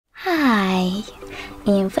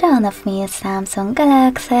In front of me is Samsung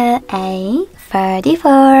Galaxy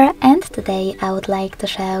A34, and today I would like to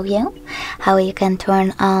show you how you can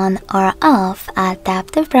turn on or off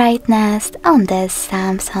adaptive brightness on this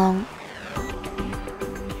Samsung.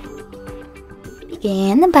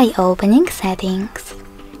 Begin by opening settings.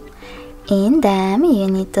 In them you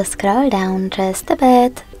need to scroll down just a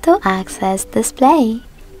bit to access display.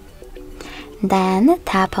 Then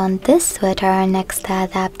tap on this switcher next to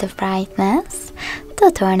adaptive brightness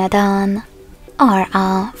to turn it on or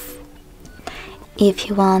off. If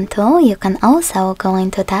you want to, you can also go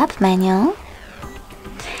into Tab menu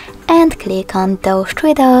and click on those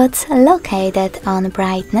three dots located on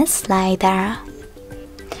brightness slider.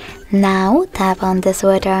 Now tap on the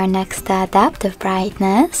switcher next to adaptive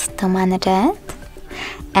brightness to manage it,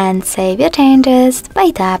 and save your changes by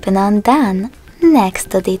tapping on Done next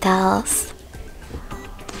to details.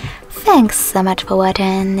 Thanks so much for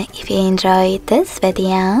watching. If you enjoyed this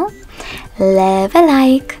video, leave a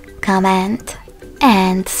like, comment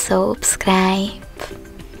and subscribe.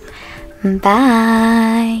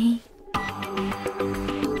 Bye!